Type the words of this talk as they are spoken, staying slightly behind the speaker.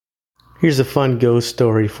Here's a fun ghost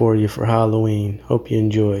story for you for Halloween. Hope you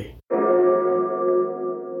enjoy.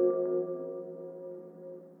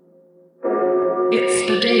 It's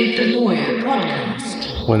the Dave the Lawyer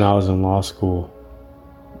podcast. When I was in law school,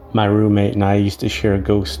 my roommate and I used to share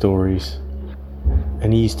ghost stories.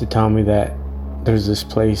 And he used to tell me that there's this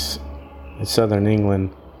place in southern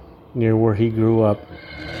England near where he grew up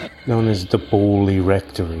known as the Bowley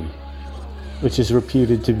Rectory, which is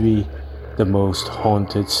reputed to be the most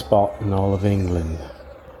haunted spot in all of England.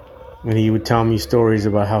 And he would tell me stories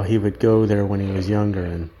about how he would go there when he was younger,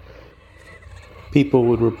 and people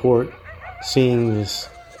would report seeing this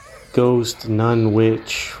ghost nun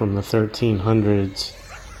witch from the 1300s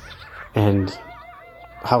and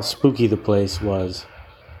how spooky the place was.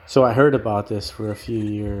 So I heard about this for a few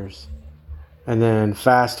years. And then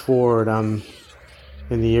fast forward, I'm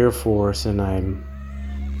in the Air Force and I'm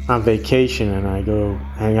on vacation and I go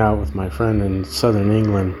hang out with my friend in southern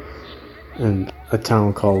England in a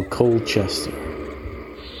town called Colchester.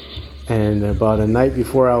 And about a night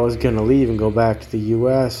before I was going to leave and go back to the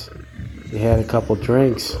U.S., we had a couple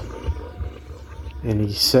drinks. And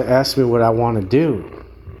he asked me what I want to do.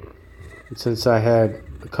 And since I had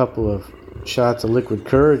a couple of shots of liquid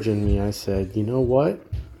courage in me, I said, you know what?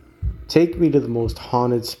 Take me to the most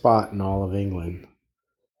haunted spot in all of England.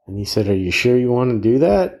 And he said, are you sure you want to do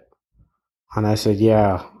that? And I said,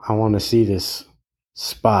 yeah, I want to see this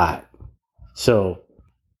spot. So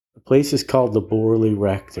the place is called the Bowley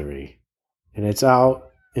Rectory. And it's out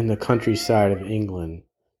in the countryside of England.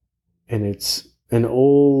 And it's an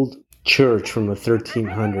old church from the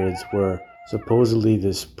 1300s where supposedly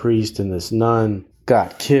this priest and this nun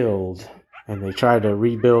got killed. And they tried to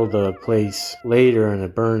rebuild the place later and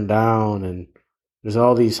it burned down. And there's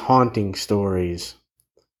all these haunting stories.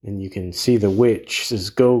 And you can see the witch's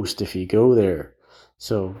ghost if you go there.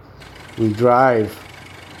 So we drive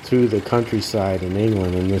through the countryside in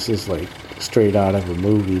England. And this is like straight out of a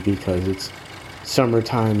movie because it's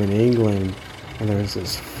summertime in England. And there's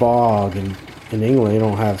this fog. And in England, they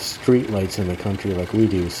don't have street lights in the country like we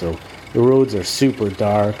do. So the roads are super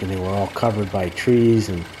dark and they were all covered by trees.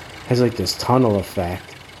 And has like this tunnel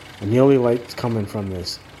effect. And the only light's coming from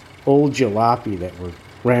this old jalopy that we're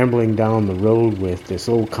rambling down the road with, this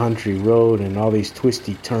old country road and all these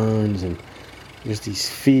twisty turns and there's these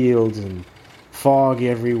fields and fog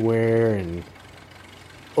everywhere and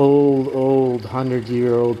old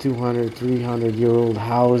 100-year-old, 200, 300-year-old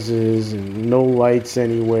houses and no lights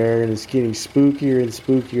anywhere, and it's getting spookier and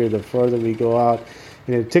spookier the further we go out.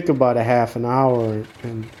 And it took about a half an hour,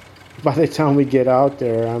 and by the time we get out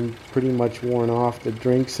there, I'm pretty much worn off the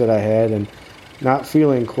drinks that I had and not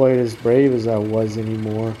feeling quite as brave as I was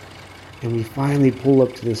anymore. And we finally pull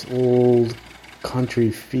up to this old country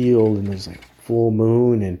field, and there's like full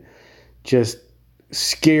moon and just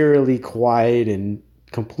scarily quiet and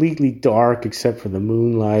completely dark except for the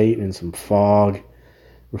moonlight and some fog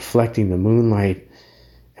reflecting the moonlight.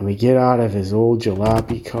 And we get out of his old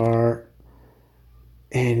jalopy car,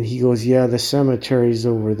 and he goes, yeah, the cemetery's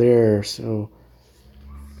over there. So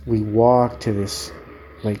we walk to this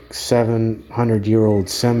like 700-year-old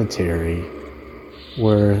cemetery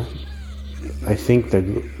where I think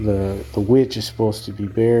the witch is supposed to be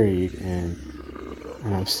buried, and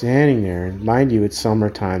I'm standing there, and mind you, it's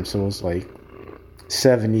summertime, so it's like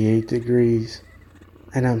 78 degrees,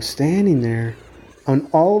 and I'm standing there, and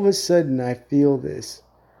all of a sudden I feel this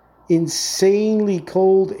insanely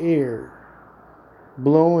cold air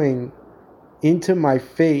blowing into my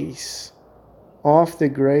face off the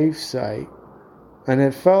gravesite. And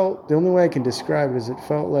it felt, the only way I can describe it is it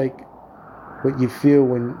felt like what you feel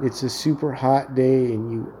when it's a super hot day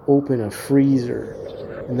and you open a freezer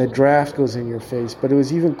and the draft goes in your face. But it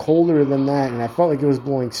was even colder than that, and I felt like it was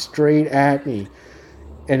blowing straight at me.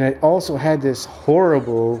 And it also had this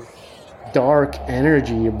horrible, dark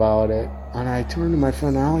energy about it. And I turned to my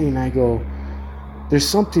friend Ali and I go, there's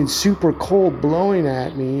something super cold blowing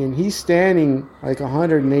at me. And he's standing like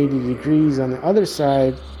 180 degrees on the other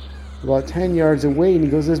side, about 10 yards away, and he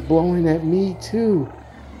goes, it's blowing at me too.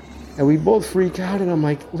 And we both freak out, and I'm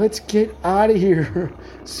like, let's get out of here.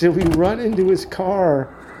 So we run into his car,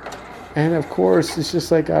 and of course, it's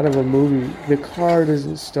just like out of a movie. The car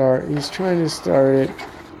doesn't start. He's trying to start it,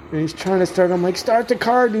 and he's trying to start. I'm like, start the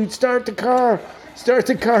car, dude, start the car. Start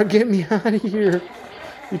the car, get me out of here.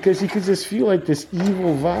 Because he could just feel like this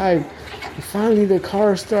evil vibe. And finally, the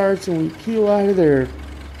car starts, and we peel out of there.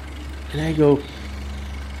 And I go,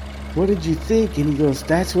 what did you think? And he goes,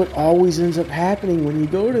 that's what always ends up happening when you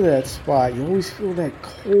go to that spot. You always feel that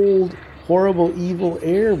cold, horrible, evil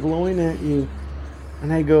air blowing at you.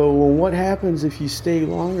 And I go, well, what happens if you stay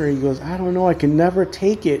longer? He goes, I don't know. I can never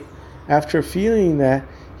take it. after feeling that,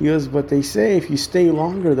 he goes, but they say if you stay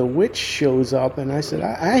longer, the witch shows up. And I said,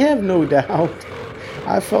 I have no doubt.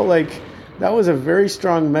 I felt like that was a very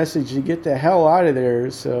strong message to get the hell out of there.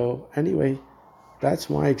 So anyway, that's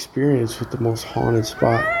my experience with the most haunted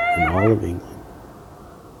spot in all of England.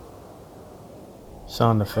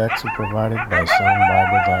 Sound effects are provided by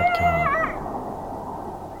soundbible.com.